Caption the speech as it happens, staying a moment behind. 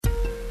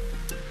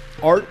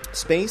art,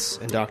 space,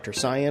 and Dr.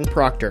 Cyan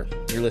Proctor.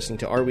 You're listening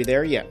to Are We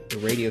There Yet?, the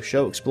radio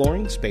show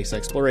exploring space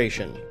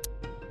exploration.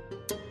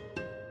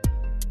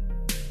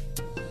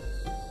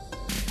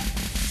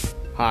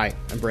 Hi,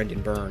 I'm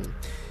Brendan Byrne.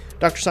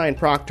 Dr. Cyan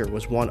Proctor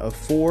was one of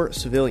 4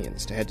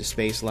 civilians to head to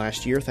space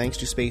last year thanks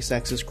to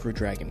SpaceX's Crew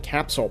Dragon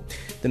capsule.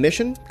 The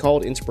mission,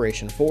 called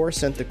Inspiration 4,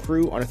 sent the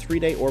crew on a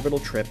 3-day orbital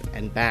trip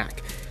and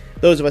back.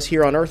 Those of us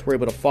here on Earth were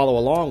able to follow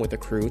along with the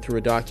crew through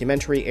a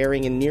documentary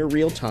airing in near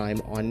real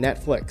time on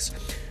Netflix.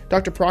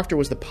 Dr. Proctor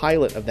was the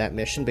pilot of that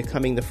mission,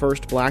 becoming the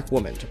first black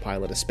woman to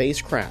pilot a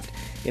spacecraft.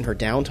 In her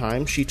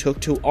downtime, she took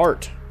to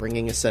art,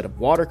 bringing a set of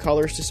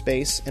watercolors to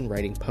space and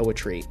writing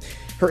poetry.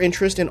 Her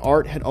interest in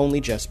art had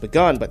only just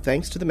begun, but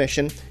thanks to the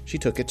mission, she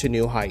took it to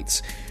new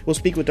heights. We'll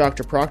speak with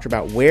Dr. Proctor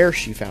about where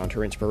she found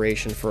her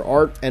inspiration for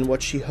art and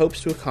what she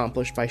hopes to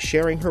accomplish by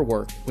sharing her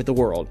work with the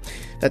world.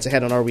 That's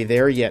ahead on Are We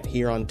There Yet?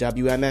 Here on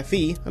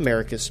WMFE,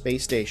 America's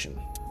Space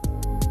Station.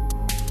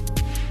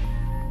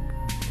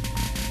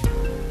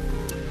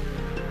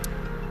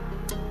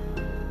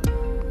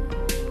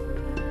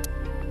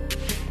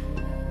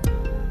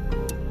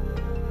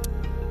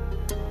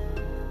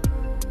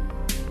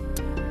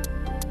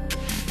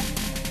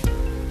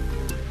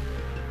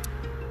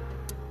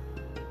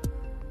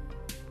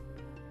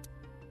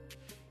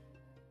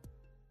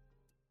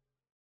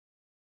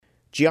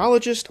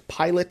 Geologist,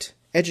 pilot,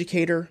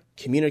 educator,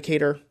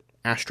 communicator,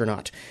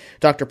 astronaut.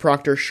 Dr.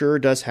 Proctor sure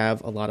does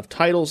have a lot of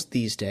titles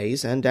these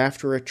days, and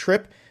after a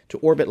trip to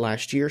orbit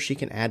last year, she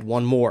can add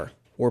one more: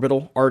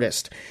 orbital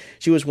artist.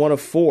 She was one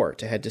of 4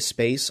 to head to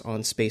space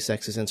on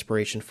SpaceX's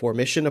Inspiration 4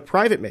 mission, a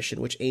private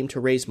mission which aimed to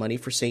raise money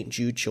for St.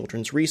 Jude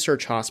Children's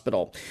Research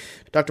Hospital.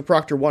 Dr.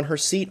 Proctor won her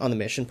seat on the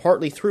mission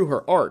partly through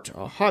her art,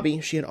 a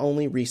hobby she had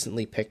only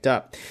recently picked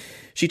up.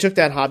 She took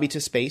that hobby to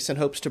space and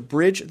hopes to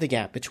bridge the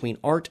gap between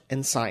art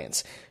and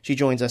science. She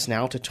joins us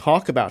now to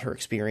talk about her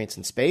experience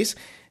in space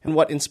and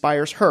what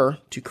inspires her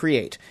to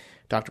create.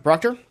 Dr.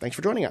 Proctor, thanks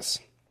for joining us.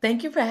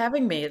 Thank you for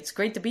having me. It's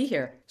great to be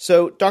here.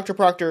 So, Dr.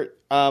 Proctor,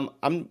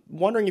 I'm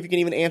wondering if you can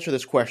even answer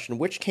this question.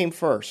 Which came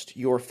first,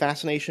 your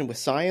fascination with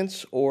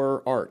science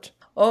or art?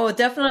 Oh,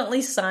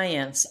 definitely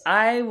science.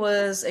 I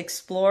was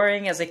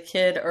exploring as a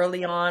kid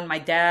early on. My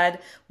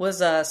dad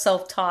was a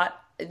self-taught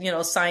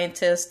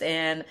scientist,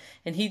 and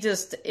he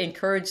just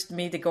encouraged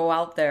me to go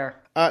out there.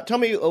 Tell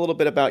me a little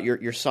bit about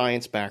your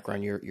science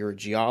background. You're a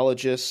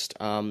geologist.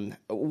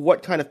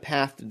 What kind of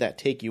path did that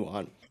take you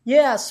on?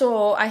 Yeah,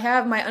 so I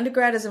have my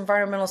undergrad is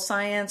environmental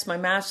science, my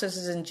master's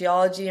is in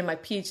geology, and my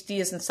PhD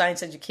is in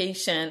science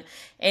education.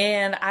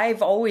 And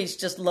I've always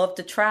just loved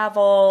to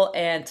travel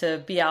and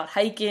to be out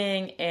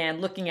hiking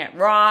and looking at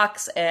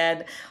rocks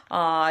and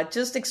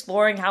just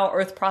exploring how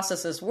Earth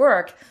processes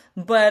work.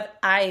 But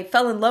I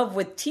fell in love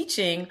with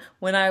teaching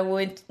when I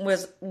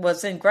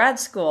was in grad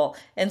school.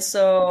 And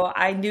so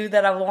I knew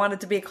that I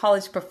wanted to be a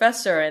college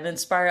professor and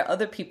inspire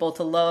other people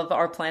to love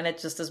our planet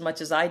just as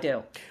much as I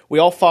do. We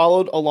all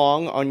followed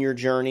along on your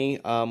journey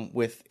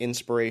with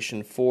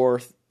Inspiration 4.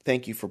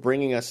 Thank you for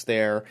bringing us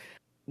there.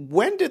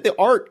 When did the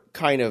art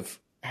kind of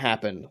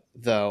happen,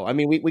 though? I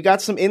mean, we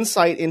got some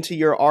insight into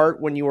your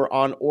art when you were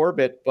on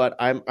orbit, but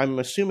I'm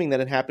assuming that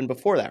it happened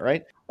before that,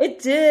 right? It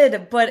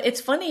did, but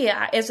it's funny.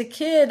 As a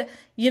kid,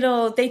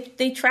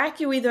 they track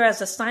you either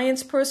as a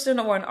science person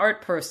or an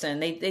art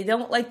person. They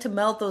don't like to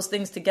meld those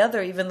things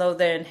together, even though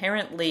they're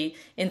inherently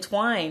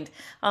entwined.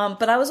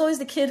 But I was always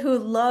the kid who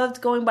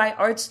loved going by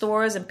art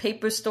stores and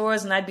paper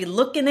stores, and I'd be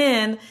looking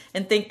in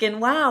and thinking,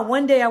 wow,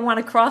 one day I want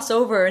to cross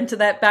over into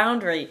that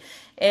boundary.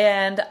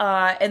 And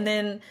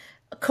then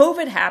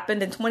COVID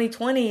happened in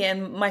 2020,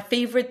 and my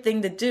favorite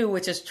thing to do,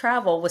 which is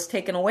travel, was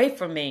taken away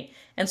from me.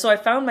 And so I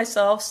found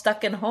myself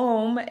stuck in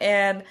home,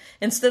 and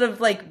instead of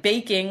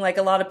baking like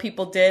a lot of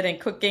people did and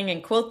cooking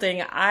and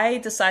quilting, I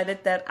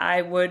decided that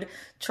I would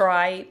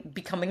try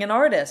becoming an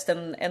artist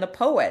and a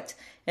poet.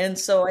 And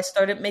so I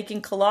started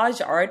making collage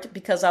art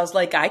because I was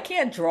like, I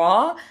can't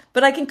draw,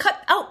 but I can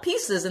cut out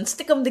pieces and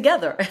stick them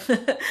together.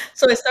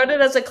 So I started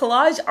as a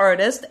collage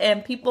artist,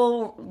 and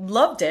people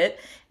loved it.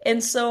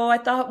 And so I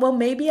thought, well,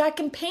 maybe I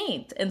can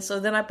paint. And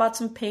so then I bought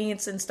some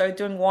paints and started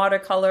doing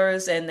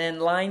watercolors and then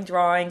line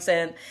drawings,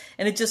 and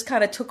it just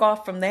kind of took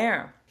off from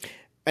there.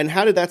 And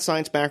how did that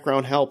science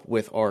background help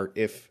with art,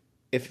 if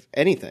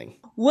anything?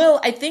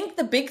 Well, I think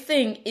the big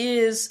thing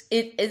is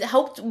it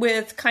helped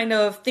with kind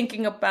of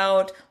thinking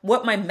about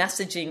what my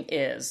messaging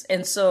is.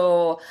 And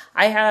so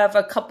I have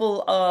a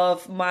couple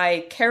of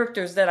my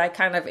characters that I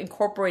kind of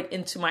incorporate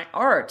into my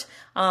art.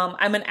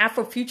 I'm an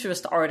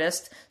Afrofuturist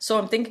artist, so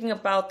I'm thinking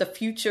about the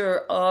future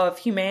of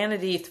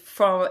humanity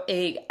from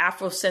a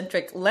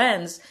Afrocentric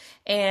lens.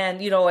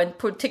 And, and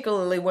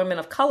particularly women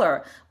of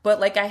color.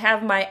 But I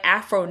have my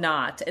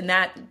Afronaut, and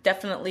that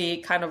definitely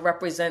kind of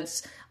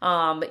represents,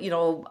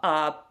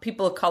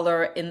 people of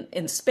color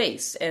in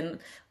space. And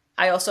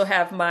I also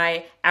have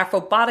my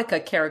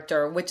Afrobotica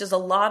character, which is a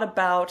lot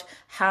about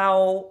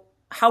how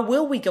how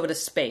will we go to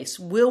space?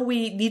 Will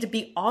we need to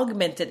be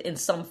augmented in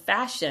some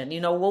fashion?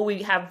 Will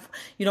we have,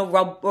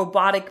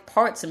 robotic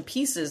parts and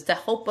pieces to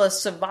help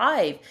us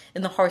survive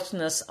in the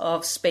harshness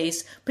of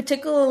space,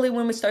 particularly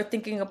when we start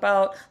thinking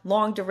about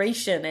long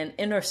duration and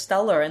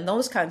interstellar and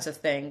those kinds of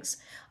things.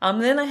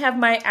 Then I have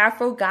my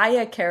Afro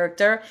Gaia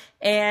character,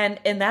 and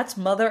that's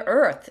Mother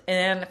Earth,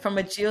 and from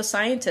a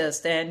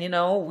geoscientist, and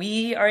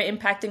we are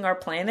impacting our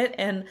planet,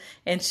 and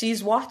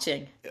she's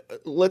watching.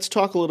 Let's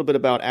talk a little bit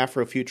about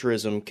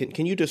Afrofuturism.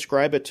 Can you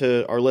describe it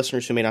to our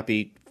listeners who may not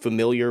be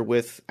familiar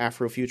with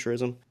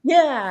Afrofuturism?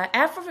 Yeah,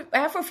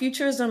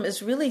 Afrofuturism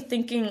is really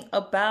thinking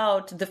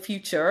about the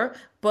future,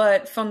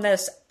 but from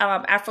this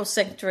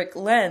Afrocentric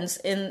lens.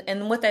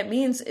 And what that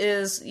means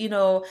is,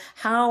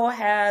 how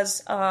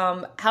has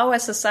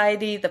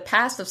society, the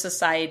past of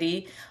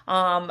society,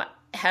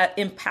 had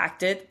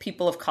impacted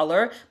people of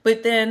color,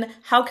 but then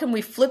how can we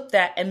flip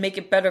that and make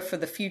it better for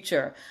the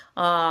future?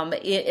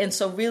 And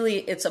so really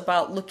it's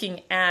about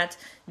looking at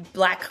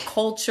Black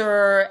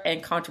culture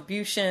and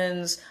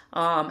contributions,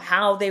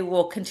 how they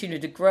will continue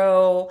to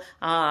grow,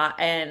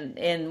 and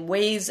in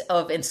ways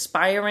of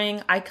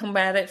inspiring. I come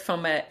at it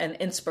from an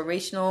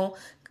inspirational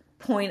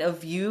point of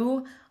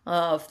view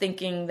of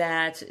thinking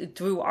that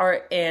through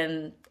art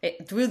and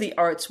through the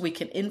arts, we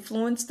can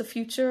influence the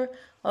future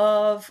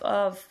of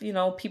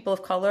people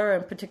of color,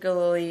 and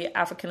particularly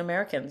African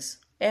Americans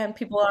and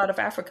people out of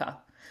Africa.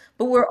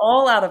 But we're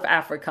all out of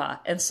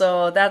Africa. And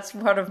so that's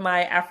part of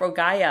my Afro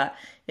Gaia,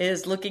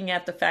 is looking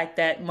at the fact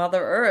that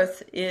Mother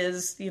Earth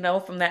is,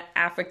 from that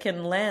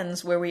African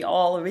lens where we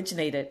all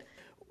originated.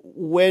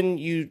 When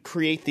you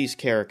create these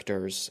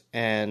characters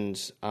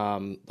and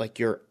like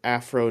your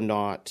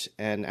Afronaut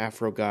and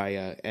Afro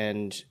Gaia,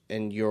 and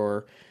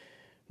you're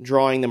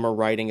drawing them or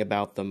writing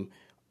about them,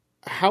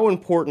 how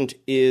important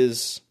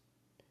is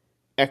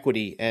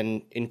equity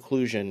and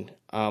inclusion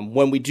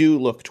when we do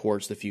look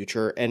towards the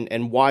future,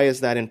 and why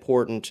is that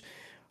important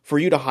for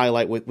you to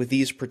highlight with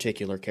these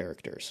particular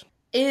characters?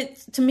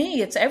 To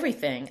me, it's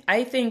everything.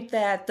 I think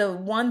that the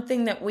one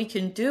thing that we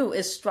can do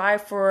is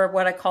strive for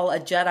what I call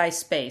a Jedi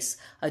space,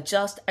 a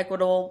just,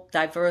 equitable,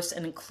 diverse,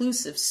 and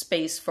inclusive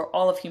space for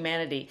all of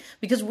humanity.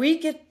 Because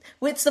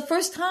it's the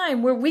first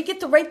time where we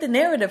get to write the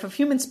narrative of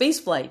human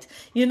spaceflight.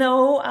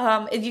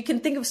 And you can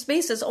think of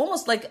space as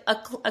almost like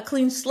a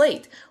clean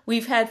slate.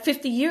 We've had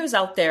 50 years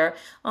out there,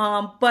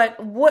 but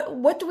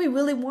what do we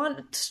really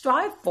want to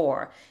strive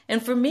for?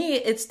 And for me,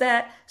 it's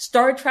that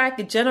Star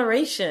Trek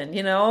generation,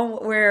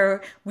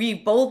 where we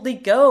boldly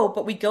go,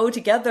 but we go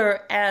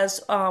together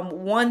as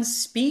one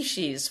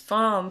species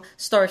from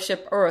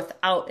Starship Earth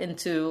out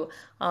into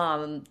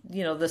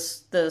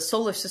the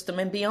solar system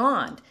and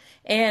beyond.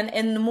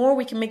 And the more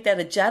we can make that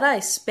a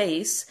Jedi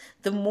space,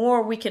 the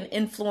more we can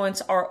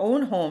influence our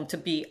own home to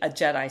be a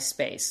Jedi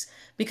space.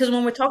 Because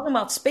when we're talking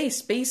about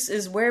space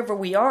is wherever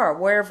we are,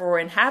 wherever we're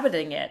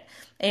inhabiting it.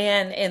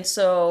 And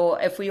so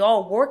if we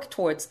all work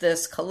towards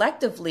this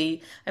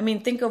collectively,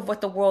 think of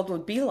what the world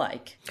would be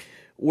like.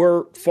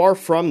 We're far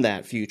from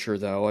that future,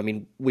 though.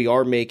 We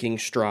are making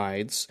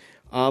strides.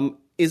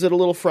 Is it a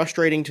little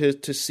frustrating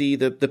to see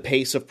the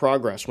pace of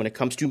progress when it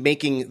comes to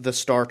making the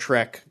Star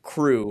Trek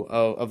crew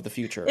of the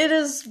future? It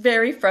is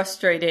very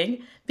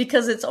frustrating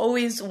because it's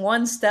always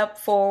one step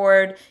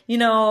forward,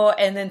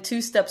 and then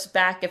two steps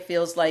back, it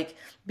feels like.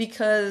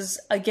 Because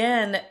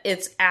again,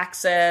 it's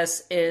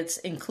access, it's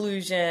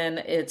inclusion,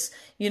 it's,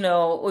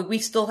 we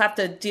still have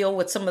to deal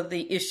with some of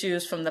the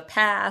issues from the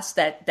past,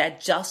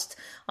 that just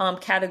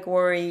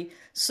category.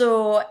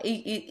 So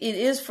it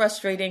is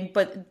frustrating,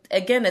 but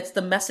again, it's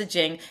the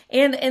messaging,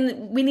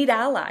 and we need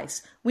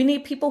allies. We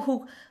need people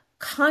who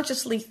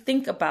consciously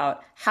think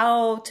about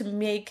how to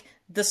make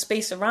the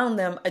space around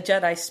them a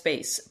Jedi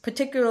space,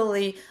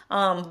 particularly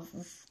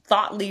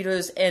thought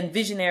leaders and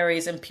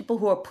visionaries and people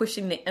who are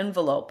pushing the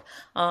envelope.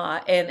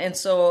 And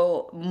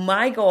so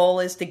my goal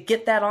is to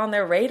get that on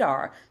their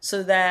radar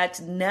so that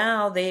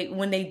now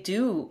when they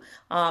do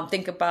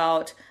think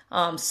about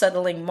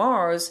settling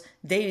Mars,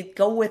 they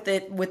go with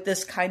it with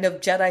this kind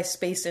of Jedi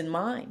space in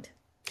mind.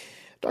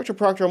 Dr.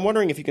 Proctor, I'm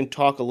wondering if you can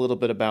talk a little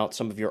bit about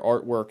some of your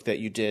artwork that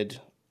you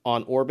did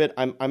on Orbit.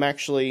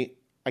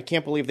 I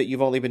can't believe that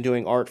you've only been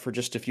doing art for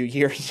just a few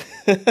years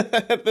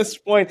at this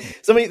point.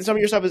 Some of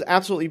your stuff is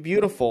absolutely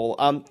beautiful.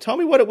 Tell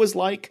me what it was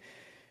like,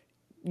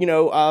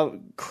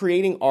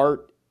 creating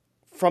art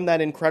from that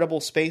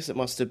incredible space it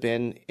must have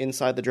been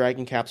inside the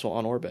Dragon capsule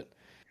on Orbit.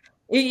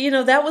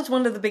 That was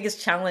one of the biggest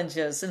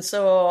challenges. And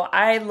so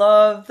I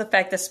love the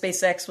fact that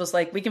SpaceX was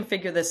like, we can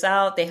figure this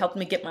out. They helped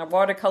me get my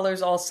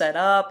watercolors all set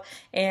up.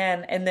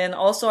 And then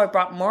also I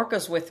brought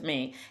markers with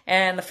me.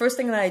 And the first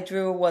thing that I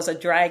drew was a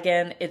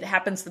dragon. It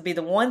happens to be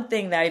the one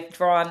thing that I've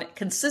drawn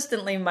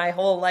consistently my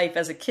whole life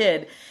as a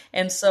kid.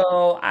 And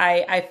so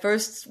I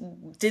first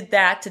did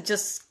that to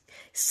just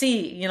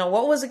see,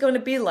 what was it going to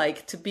be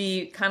like to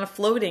be kind of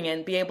floating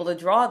and be able to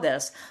draw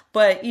this.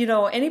 But,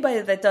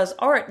 anybody that does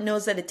art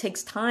knows that it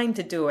takes time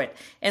to do it.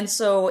 And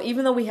so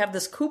even though we have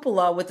this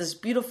cupola with this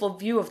beautiful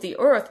view of the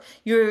Earth,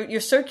 you're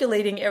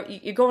circulating,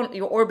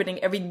 you're orbiting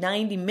every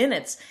 90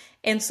 minutes.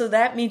 And so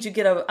that means you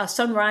get a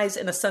sunrise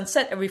and a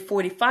sunset every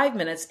 45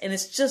 minutes. And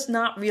it's just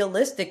not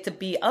realistic to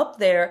be up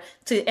there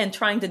and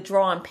trying to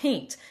draw and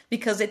paint,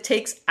 because it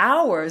takes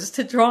hours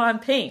to draw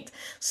and paint.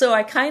 So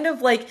I kind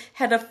of like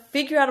had to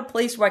figure out a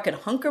place where I could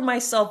hunker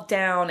myself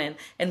down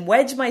and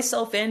wedge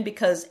myself in,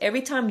 because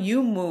every time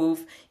you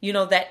move,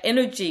 that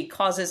energy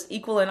causes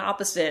equal and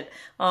opposite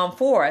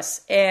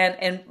force,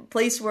 and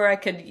place where I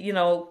could,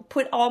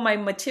 put all my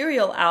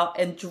material out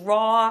and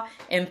draw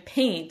and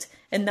paint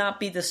and not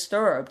be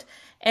disturbed.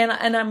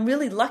 And I'm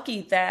really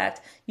lucky that,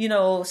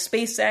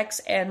 SpaceX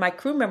and my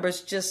crew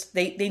members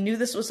they knew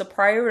this was a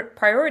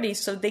priority,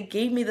 so they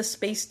gave me the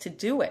space to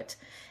do it.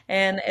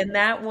 And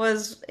that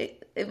was,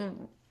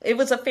 it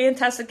was a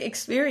fantastic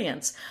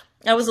experience.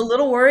 I was a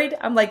little worried.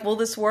 I'm like, will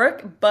this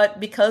work? But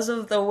because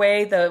of the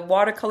way the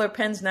watercolor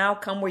pens now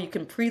come, where you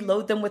can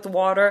preload them with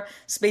water,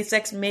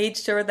 SpaceX made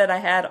sure that I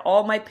had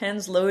all my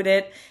pens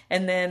loaded.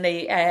 And then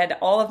I had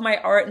all of my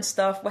art and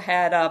stuff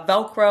had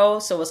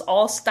Velcro, so it was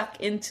all stuck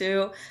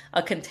into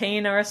a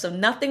container, so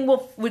nothing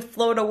would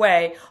float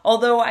away.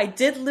 Although I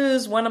did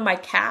lose one of my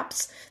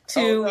caps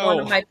to one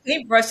of my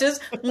paintbrushes.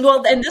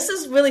 Well, and this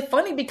is really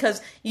funny,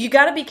 because you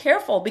got to be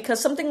careful, because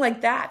something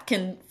like that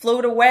can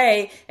float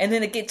away, and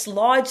then it gets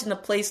lodged in a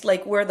place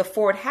like where the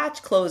forward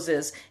hatch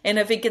closes. And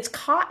if it gets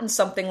caught in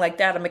something like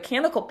that, a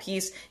mechanical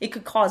piece, it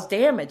could cause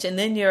damage, and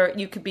then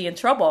you could be in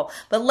trouble.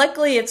 But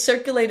luckily, it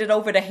circulated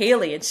over to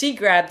Haley, and she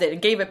grabbed it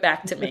and gave it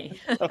back to me.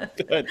 Oh,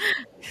 good.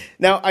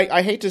 Now,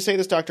 I hate to say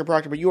this, Dr.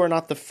 Proctor, but you are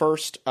not the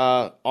first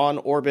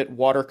on-orbit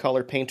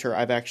watercolor painter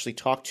I've actually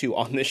talked to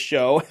on this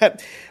show.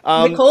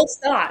 Nicole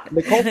Stott.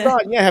 Nicole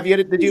Stott, yeah.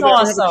 Did you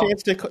ever have a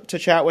chance to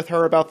chat with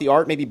her about the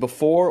art, maybe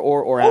before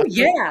or after? Oh,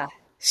 yeah.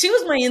 She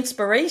was my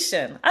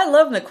inspiration. I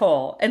love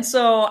Nicole. And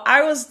so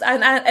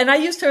I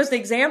used her as the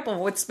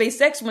example with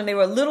SpaceX when they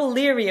were a little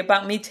leery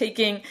about me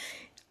taking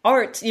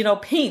art,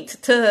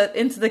 paint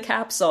into the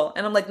capsule.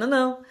 And I'm like,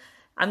 no,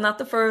 I'm not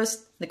the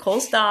first. Nicole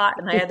Stott.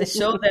 And I had to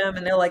show them,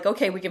 and they're like,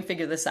 okay, we can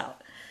figure this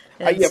out.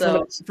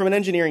 From an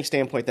engineering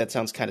standpoint, that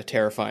sounds kind of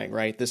terrifying,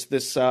 right?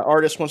 This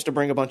artist wants to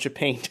bring a bunch of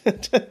paint.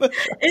 It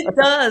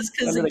does,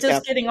 because it's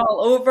just getting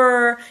all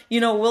over.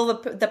 Will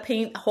the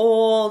paint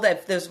hold?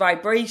 If there's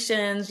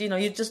vibrations,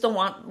 you just don't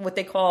want what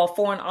they call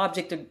foreign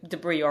object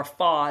debris, or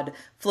FOD,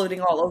 floating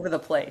all over the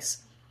place.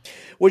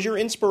 Was your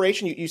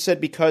inspiration? You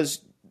said because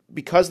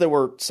there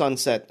were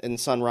sunset and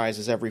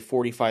sunrises every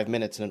 45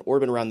 minutes and an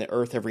orbit around the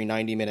Earth every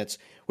 90 minutes.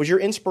 Was your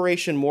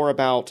inspiration more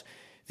about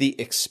the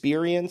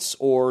experience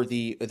or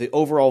the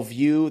overall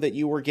view that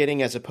you were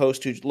getting, as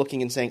opposed to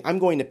looking and saying, I'm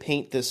going to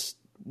paint this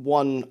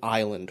one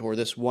island or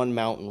this one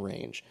mountain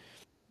range?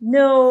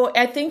 No,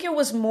 I think it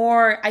was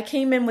more, I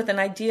came in with an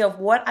idea of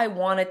what I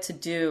wanted to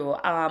do.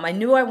 I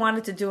knew I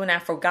wanted to do an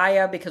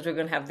Afro-Gaia because we're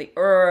going to have the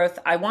Earth.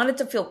 I wanted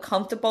to feel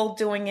comfortable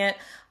doing it.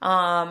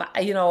 And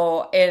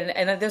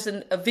there's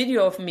a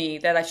video of me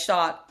that I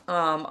shot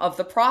of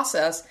the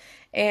process.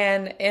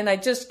 And I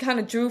just kind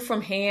of drew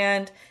from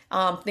hand,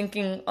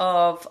 thinking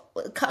of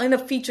kind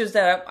of features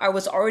that I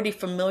was already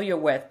familiar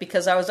with,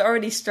 because I was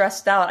already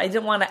stressed out. I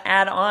didn't want to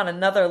add on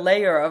another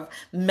layer of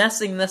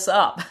messing this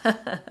up.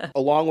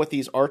 Along with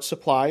these art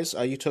supplies,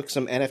 you took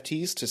some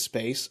NFTs to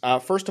space.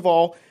 First of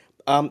all,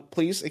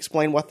 please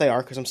explain what they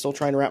are, because I'm still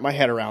trying to wrap my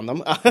head around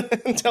them.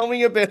 Tell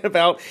me a bit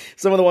about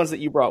some of the ones that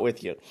you brought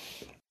with you.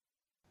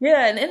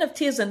 Yeah, an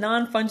NFT is a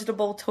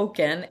non-fungible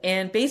token,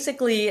 and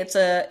basically it's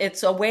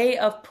a way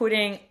of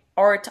putting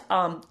art,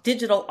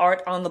 digital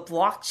art, on the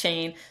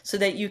blockchain so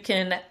that you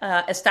can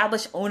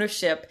establish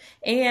ownership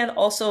and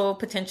also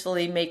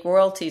potentially make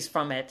royalties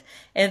from it.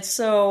 And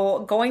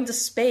so going to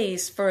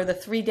space for the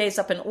 3 days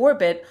up in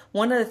orbit,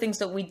 one of the things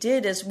that we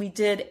did is we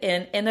did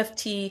an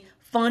NFT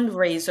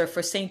fundraiser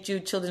for St.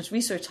 Jude Children's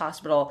Research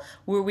Hospital,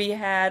 where we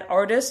had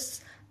artists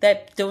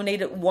that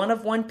donated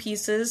one-of-one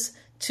pieces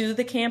to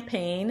the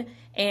campaign,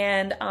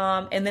 and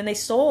then they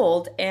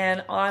sold,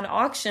 and on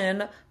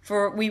auction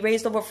we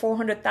raised over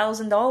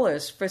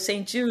 $400,000 for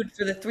St. Jude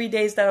for the 3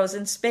 days that I was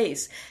in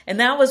space.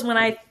 And that was when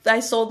I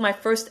sold my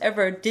first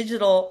ever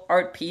digital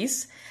art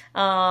piece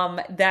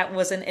that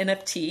was an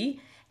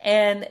NFT.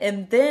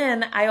 And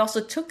then I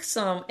also took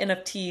some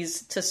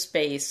NFTs to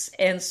space.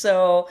 And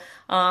so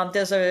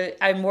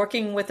I'm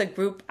working with a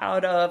group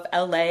out of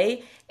LA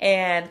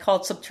and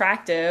called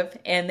Subtractive,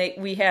 and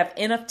we have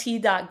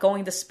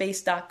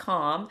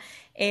nft.goingtospace.com.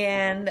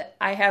 And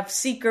I have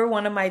Seeker,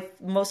 one of my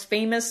most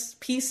famous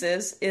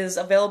pieces, is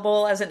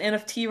available as an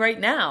NFT right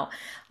now.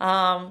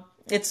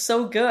 It's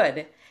so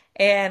good.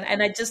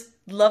 And I just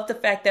love the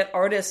fact that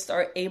artists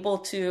are able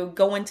to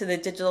go into the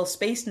digital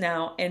space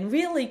now and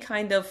really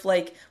kind of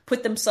like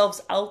put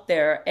themselves out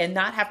there and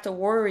not have to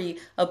worry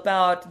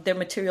about their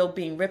material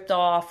being ripped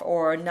off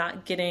or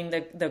not getting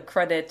the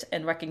credit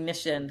and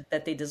recognition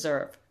that they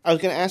deserve. I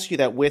was going to ask you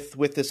that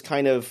with this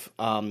kind of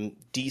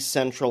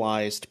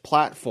decentralized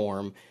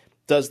platform,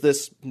 does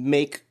this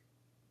make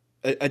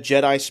a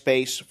Jedi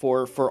space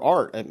for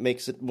art? It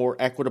makes it more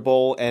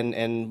equitable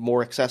and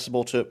more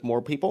accessible to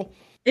more people?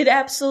 It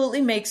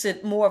absolutely makes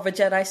it more of a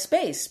Jedi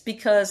space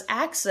because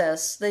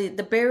access,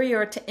 the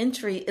barrier to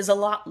entry is a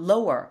lot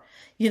lower.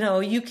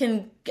 You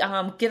can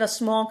get a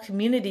small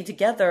community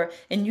together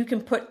and you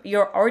can put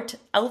your art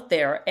out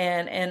there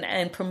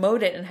and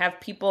promote it and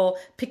have people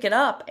pick it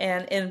up.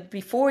 And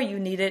before you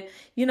needed,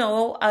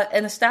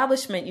 an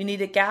establishment, you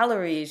needed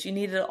galleries, you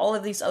needed all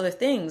of these other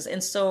things.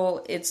 And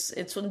so it's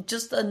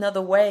just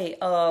another way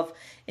of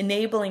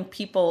enabling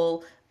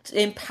people,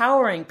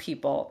 empowering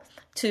people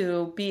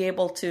to be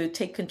able to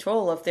take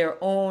control of their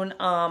own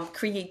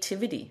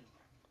creativity.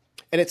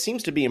 And it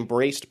seems to be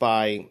embraced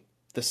by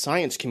the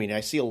science community.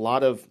 I see a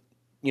lot of,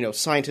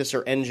 scientists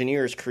or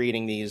engineers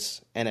creating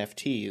these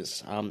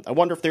NFTs. I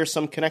wonder if there's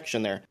some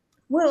connection there.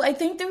 Well, I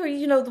think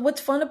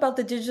what's fun about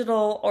the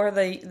digital or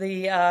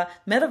the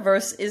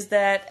metaverse is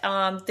that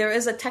there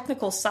is a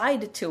technical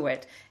side to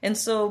it. And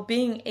so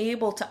being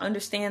able to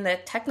understand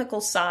that technical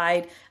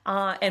side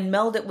and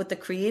meld it with the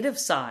creative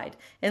side.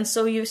 And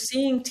so you're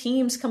seeing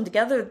teams come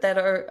together that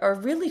are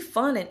really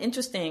fun and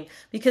interesting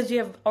because you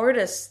have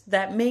artists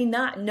that may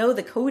not know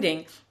the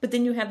coding, but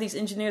then you have these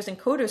engineers and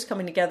coders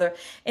coming together.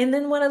 And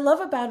then what I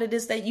love about it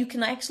is that you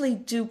can actually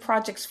do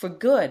projects for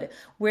good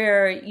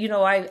where,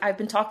 I've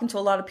been talking to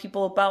a lot of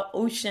people about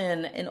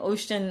ocean and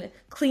ocean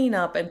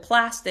cleanup and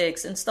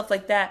plastics and stuff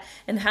like that,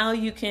 and how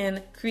you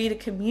can create a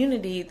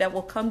community that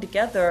will come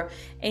together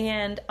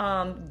and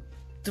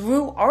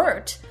through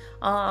art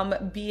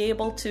be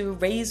able to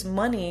raise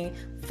money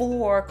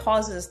for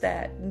causes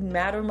that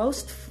matter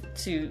most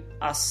to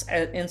us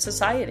in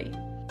society.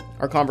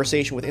 Our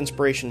conversation with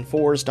Inspiration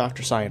 4's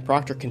Dr. Cyan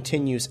Proctor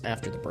continues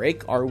after the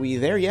break. Are We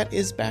There Yet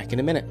is back in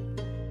a minute.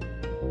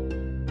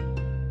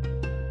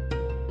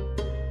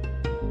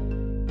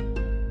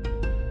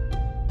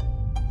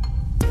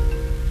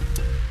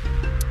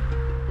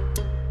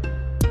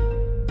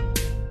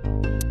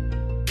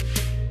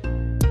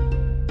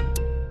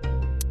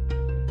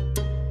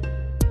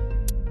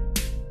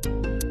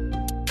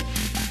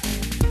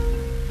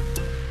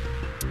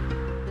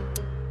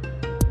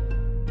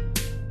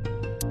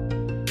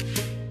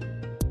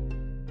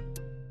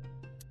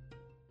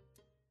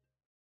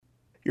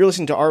 You're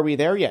listening to Are We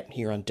There Yet?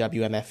 Here on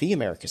WMFE,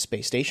 America's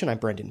Space Station. I'm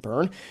Brendan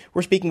Byrne.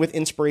 We're speaking with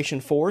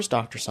Inspiration 4's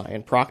Dr.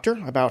 Cyan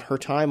Proctor about her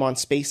time on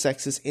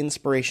SpaceX's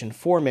Inspiration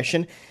 4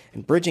 mission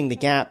and bridging the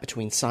gap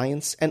between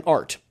science and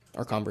art.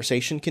 Our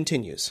conversation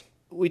continues.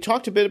 We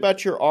talked a bit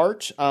about your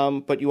art,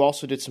 but you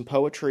also did some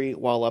poetry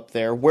while up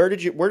there. Where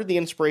did the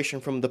inspiration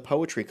from the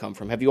poetry come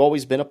from? Have you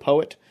always been a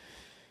poet?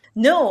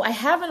 No, I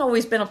haven't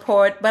always been a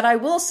poet, but I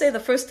will say the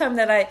first time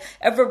that I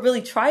ever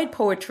really tried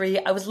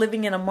poetry, I was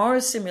living in a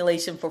Mars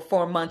simulation for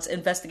 4 months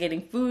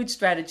investigating food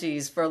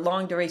strategies for a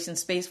long-duration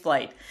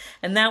spaceflight.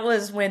 And that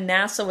was when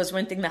NASA was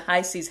renting the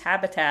High Seas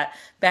Habitat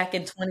back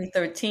in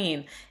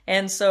 2013.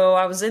 And so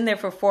I was in there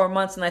for 4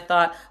 months and I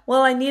thought,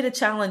 well, I need a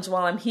challenge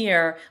while I'm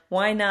here.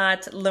 Why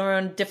not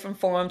learn different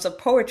forms of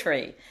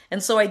poetry?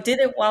 And so I did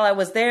it while I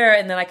was there,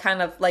 and then I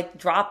kind of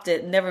dropped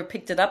it and never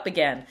picked it up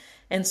again.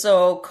 And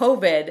so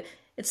COVID,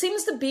 it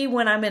seems to be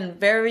when I'm in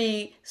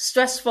very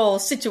stressful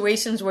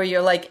situations where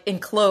you're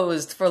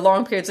enclosed for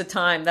long periods of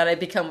time that I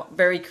become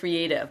very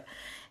creative.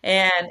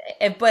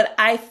 But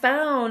I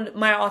found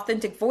my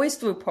authentic voice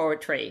through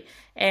poetry.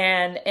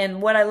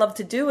 And what I love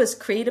to do is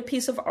create a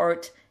piece of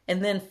art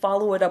and then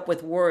follow it up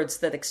with words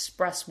that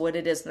express what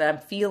it is that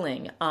I'm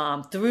feeling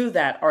through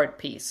that art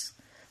piece.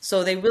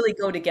 So they really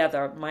go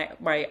together,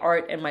 my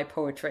art and my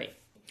poetry.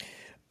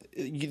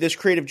 This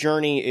creative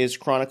journey is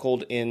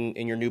chronicled in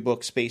your new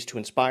book, Space to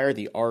Inspire,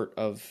 The Art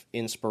of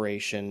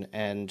Inspiration.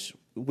 And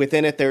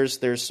within it, there's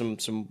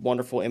some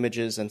wonderful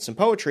images and some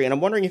poetry. And I'm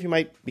wondering if you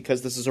might,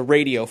 because this is a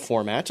radio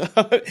format,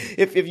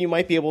 if you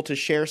might be able to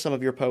share some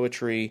of your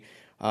poetry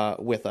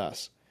with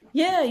us.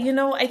 Yeah,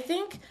 I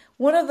think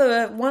one of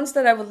the ones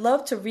that I would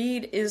love to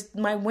read is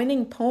my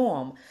winning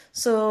poem.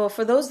 So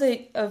for those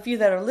of you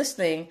that are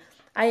listening,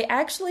 I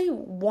actually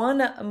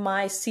won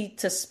my seat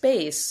to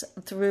space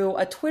through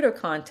a Twitter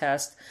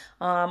contest.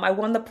 I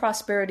won the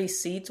prosperity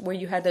seat where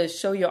you had to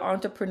show your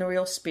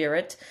entrepreneurial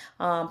spirit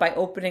by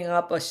opening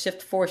up a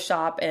Shift4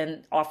 shop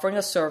and offering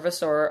a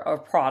service or a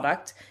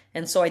product.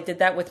 And so I did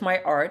that with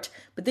my art.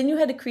 But then you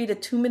had to create a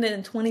 2-minute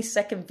and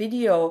 20-second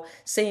video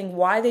saying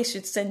why they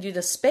should send you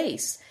to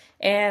space.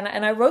 And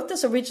I wrote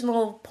this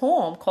original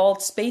poem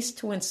called Space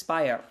to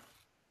Inspire.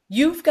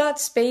 You've got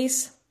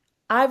space.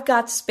 I've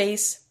got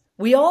space.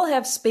 We all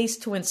have space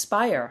to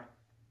inspire.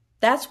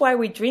 That's why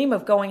we dream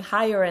of going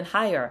higher and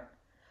higher.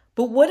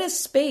 But what is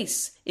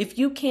space if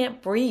you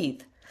can't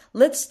breathe?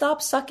 Let's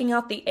stop sucking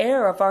out the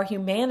air of our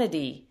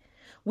humanity.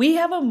 We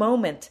have a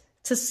moment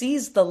to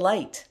seize the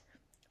light.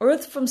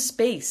 Earth from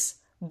space,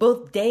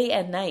 both day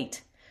and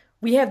night.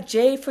 We have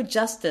J for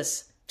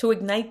justice, to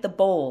ignite the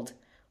bold.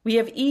 We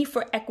have E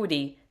for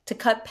equity, to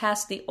cut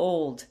past the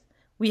old.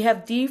 We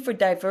have D for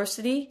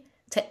diversity,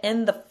 to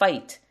end the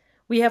fight.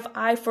 We have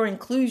I for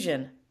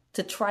inclusion,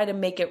 to try to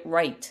make it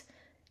right.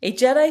 A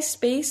Jedi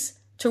space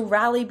to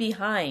rally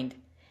behind.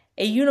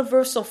 A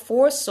universal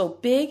force so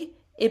big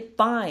it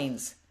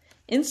binds.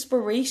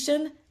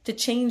 Inspiration to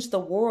change the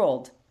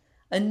world,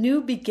 a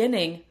new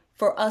beginning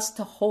for us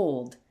to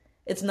hold.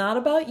 It's not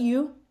about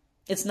you.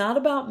 It's not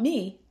about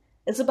me.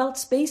 It's about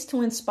space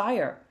to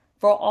inspire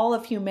for all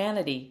of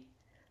humanity.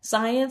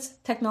 Science,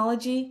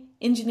 technology,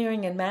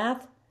 engineering, and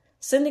math,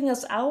 sending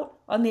us out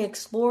on the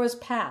explorer's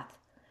path.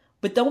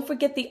 But don't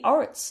forget the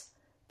arts,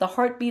 the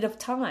heartbeat of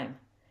time.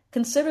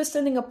 Consider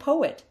sending a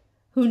poet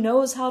who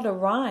knows how to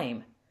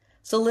rhyme.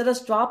 So let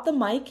us drop the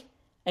mic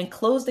and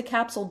close the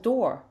capsule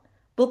door.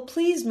 But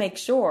please make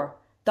sure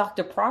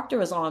Dr.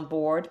 Proctor is on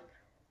board.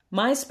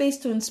 My space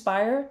to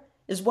inspire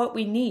is what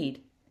we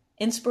need.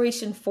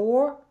 Inspiration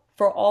for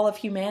all of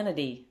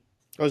humanity.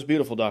 That was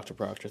beautiful, Dr.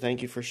 Proctor.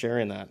 Thank you for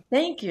sharing that.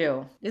 Thank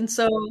you. And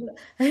so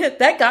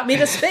that got me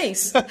to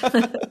space.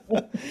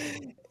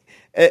 An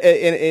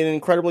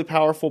incredibly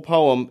powerful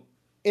poem.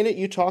 In it,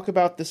 you talk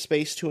about the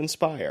space to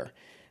inspire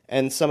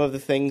and some of the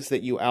things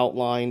that you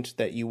outlined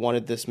that you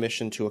wanted this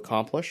mission to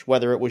accomplish,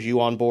 whether it was you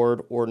on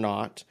board or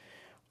not.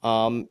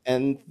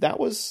 And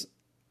that's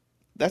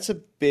a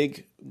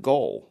big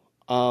goal.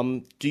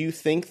 Do you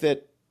think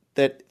that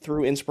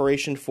through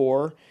Inspiration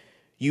 4,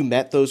 you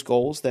met those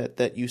goals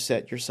that you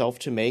set yourself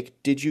to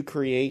make? Did you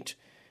create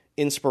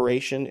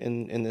inspiration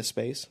in this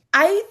space?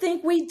 I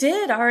think we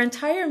did. Our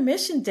entire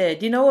mission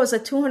did. It was a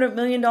 $200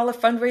 million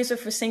fundraiser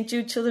for St.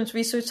 Jude Children's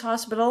Research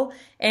Hospital,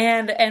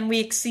 and we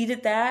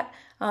exceeded that.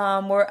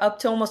 We're up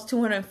to almost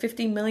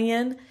 $250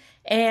 million.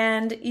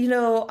 And,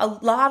 a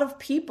lot of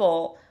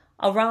people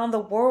around the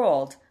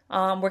world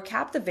were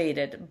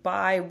captivated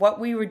by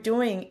what we were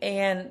doing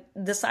and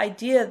this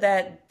idea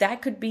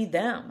that could be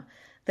them,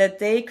 that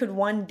they could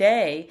one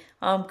day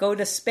go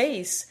to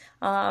space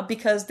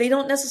because they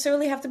don't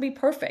necessarily have to be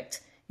perfect.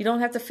 You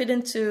don't have to fit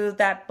into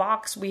that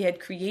box we had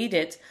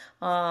created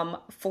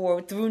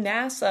through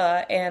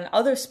NASA and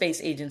other space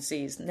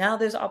agencies. Now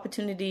there's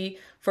opportunity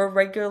for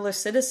regular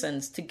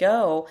citizens to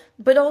go,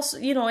 but also,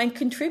 and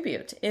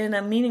contribute in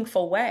a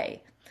meaningful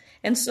way.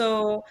 And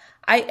so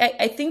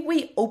I think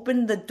we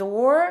opened the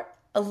door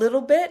a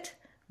little bit,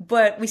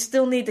 but we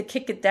still need to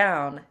kick it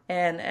down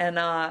and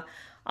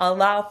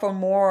allow for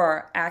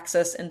more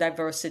access and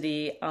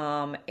diversity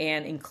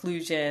and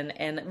inclusion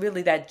and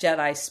really that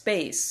Jedi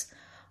space.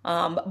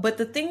 But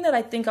the thing that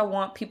I think I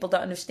want people to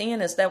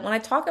understand is that when I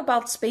talk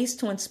about space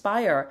to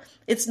inspire,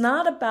 it's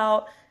not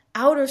about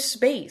outer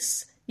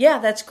space. Yeah,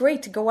 that's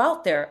great to go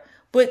out there.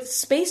 But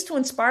space to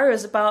inspire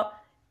is about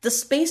the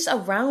space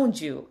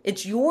around you.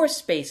 It's your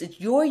space.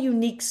 It's your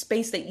unique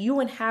space that you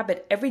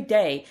inhabit every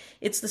day.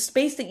 It's the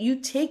space that you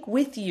take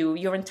with you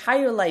your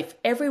entire life,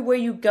 everywhere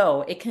you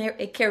go. It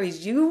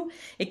carries you.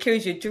 It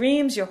carries your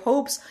dreams, your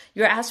hopes,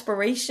 your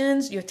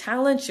aspirations, your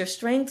talents, your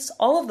strengths,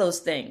 all of those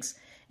things.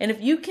 And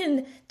if you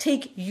can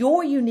take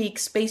your unique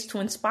space to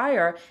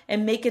inspire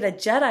and make it a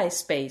Jedi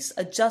space,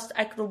 a just,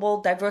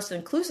 equitable, diverse, and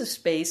inclusive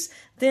space,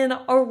 then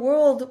our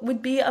world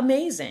would be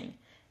amazing.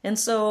 And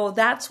so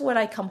that's what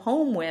I come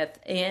home with,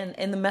 and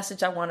the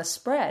message I want to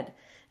spread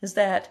is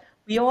that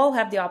we all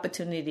have the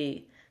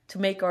opportunity to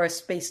make our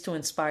space to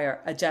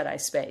inspire a Jedi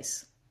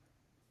space.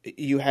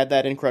 You had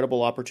that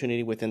incredible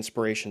opportunity with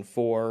Inspiration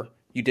 4.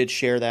 You did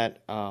share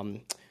that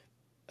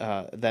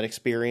that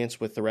experience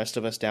with the rest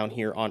of us down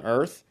here on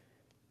Earth.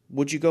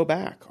 Would you go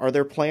back? Are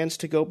there plans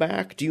to go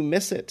back? Do you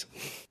miss it?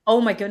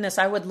 Oh my goodness,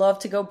 I would love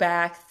to go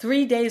back.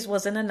 3 days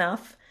wasn't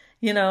enough.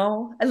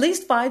 At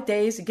least 5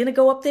 days. You're going to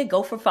go up there,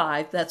 go for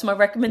 5. That's my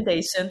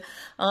recommendation.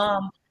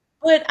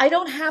 But I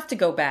don't have to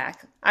go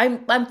back.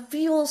 I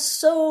feel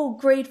so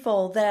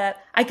grateful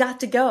that I got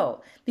to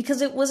go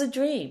because it was a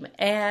dream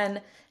and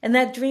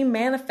that dream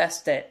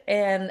manifested.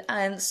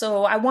 And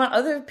so I want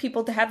other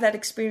people to have that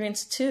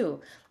experience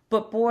too.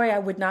 But boy, I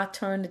would not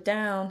turn it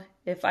down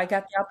if I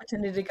got the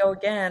opportunity to go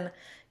again.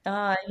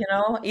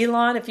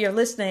 Elon, if you're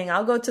listening,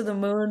 I'll go to the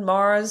moon,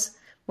 Mars,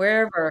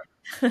 wherever.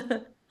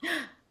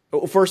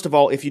 Well, first of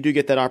all, if you do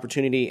get that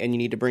opportunity and you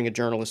need to bring a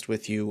journalist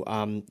with you,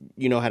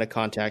 you know how to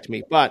contact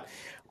me. But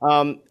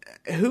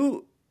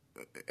who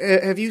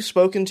have you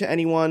spoken to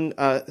anyone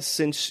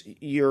since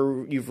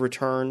you've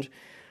returned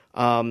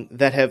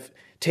that have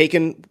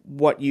taken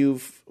what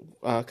you've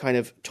kind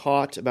of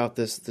taught about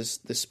this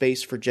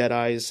space for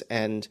Jedis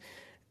and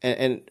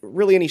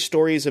really any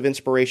stories of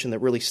inspiration that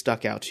really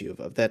stuck out to you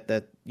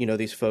that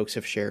these folks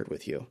have shared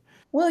with you?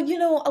 Well,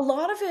 a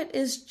lot of it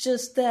is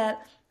just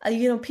that.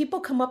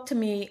 People come up to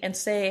me and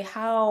say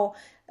how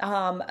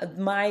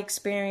my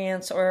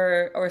experience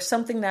or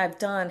something that I've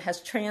done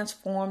has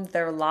transformed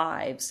their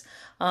lives.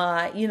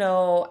 I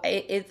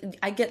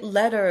get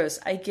letters,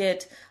 I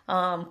get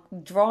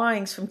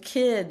drawings from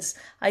kids.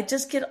 I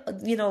just get,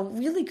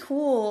 really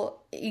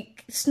cool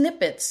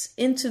snippets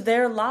into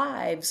their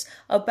lives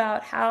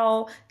about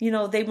how,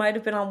 they might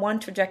have been on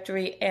one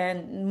trajectory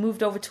and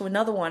moved over to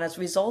another one as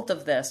a result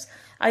of this.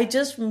 I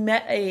just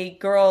met a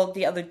girl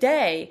the other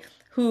day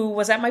who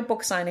was at my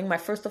book signing, my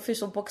first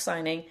official book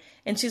signing.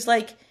 And she's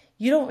like,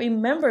 you don't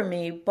remember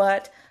me,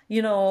 but,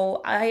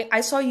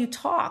 I saw you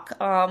talk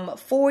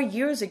 4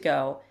 years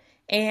ago.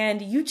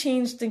 and you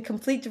changed the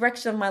complete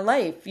direction of my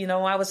life. You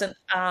know, I was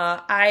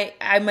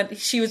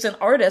she was an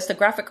artist, a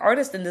graphic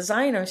artist and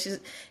designer.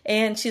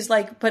 She's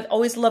like, but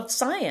always loved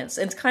science,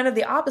 and it's kind of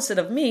the opposite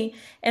of me.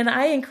 And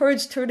I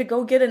encouraged her to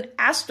go get an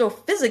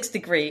astrophysics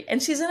degree,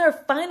 and she's in her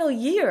final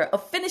year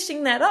of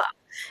finishing that up.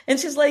 And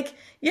she's like,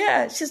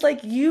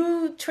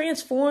 you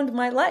transformed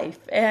my life.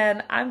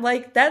 And I'm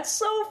like, that's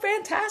so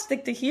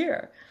fantastic to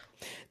hear.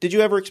 Did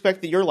you ever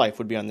expect that your life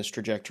would be on this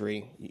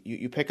trajectory?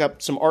 You pick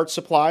up some art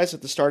supplies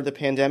at the start of the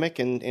pandemic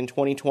in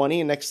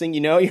 2020, and next thing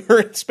you know,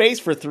 you're in space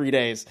for 3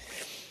 days.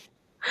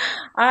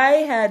 I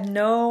had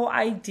no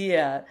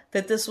idea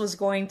that this was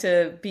going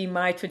to be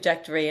my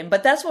trajectory.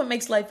 But that's what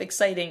makes life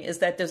exciting, is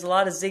that there's a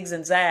lot of zigs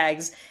and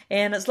zags.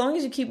 And as long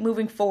as you keep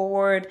moving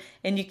forward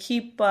and you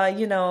keep,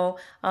 trying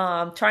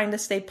to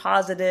stay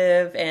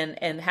positive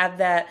and have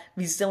that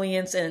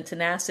resilience and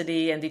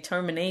tenacity and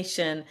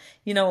determination,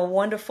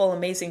 wonderful,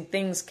 amazing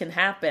things can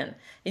happen.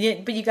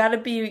 But you got to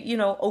be,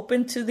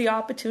 open to the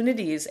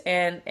opportunities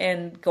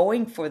and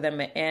going for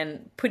them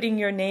and putting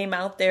your name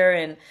out there.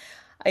 And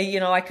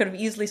I could have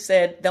easily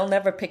said, they'll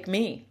never pick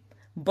me,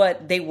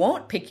 but they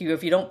won't pick you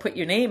if you don't put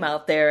your name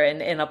out there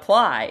and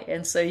apply.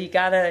 And so you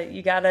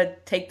gotta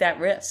take that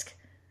risk.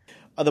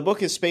 The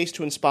book is Space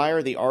to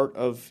Inspire, The Art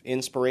of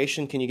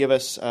Inspiration. Can you give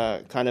us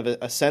kind of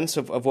a sense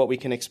of what we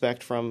can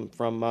expect from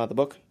the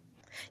book?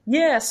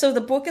 Yeah, so the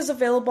book is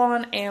available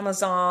on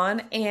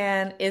Amazon,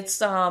 and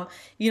it's,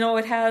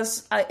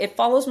 it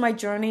follows my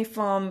journey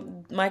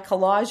from my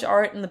collage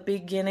art in the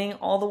beginning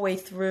all the way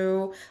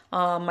through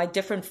my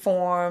different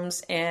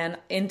forms and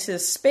into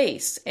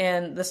space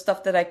and the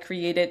stuff that I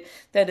created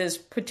that is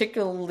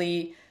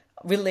particularly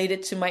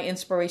related to my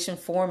Inspiration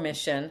 4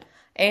 mission.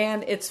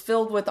 And it's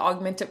filled with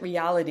augmented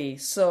reality.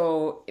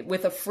 So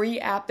with a free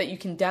app that you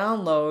can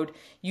download,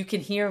 you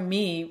can hear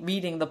me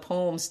reading the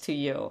poems to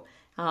you.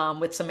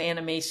 With some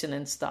animation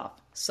and stuff.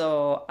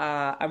 So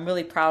I'm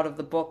really proud of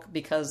the book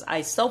because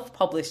I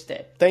self-published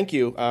it. Thank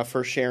you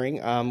for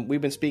sharing.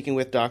 We've been speaking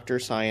with Dr.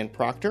 Sian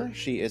Proctor.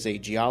 She is a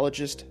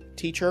geologist,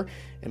 teacher,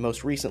 and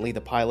most recently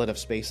the pilot of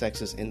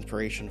SpaceX's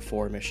Inspiration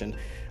 4 mission.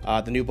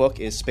 The new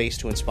book is Space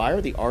to Inspire,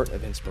 The Art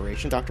of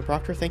Inspiration. Dr.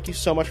 Proctor, thank you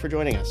so much for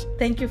joining us.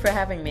 Thank you for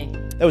having me.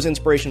 That was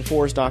Inspiration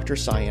 4's Dr.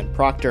 Sian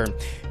Proctor.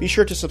 Be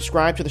sure to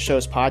subscribe to the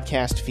show's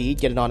podcast feed.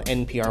 Get it on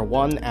NPR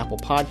One, Apple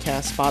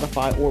Podcasts,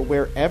 Spotify, or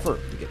wherever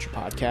you get your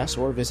podcasts,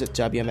 or visit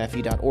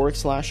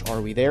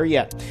WMFE.org/Are We There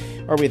Yet?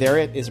 Are We There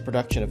Yet is a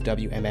production of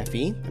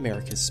WMFE,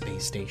 America's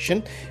Space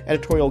Station.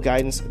 Editorial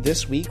guidance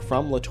this week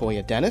from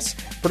LaToya Dennis.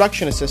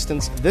 Production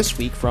assistance this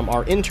week from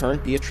our intern,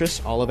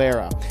 Beatrice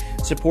Oliveira.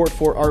 Support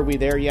for Are We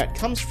There Yet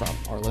comes from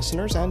our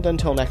listeners, and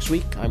until next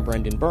week, I'm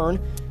Brendan Byrne.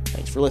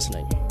 Thanks for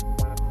listening.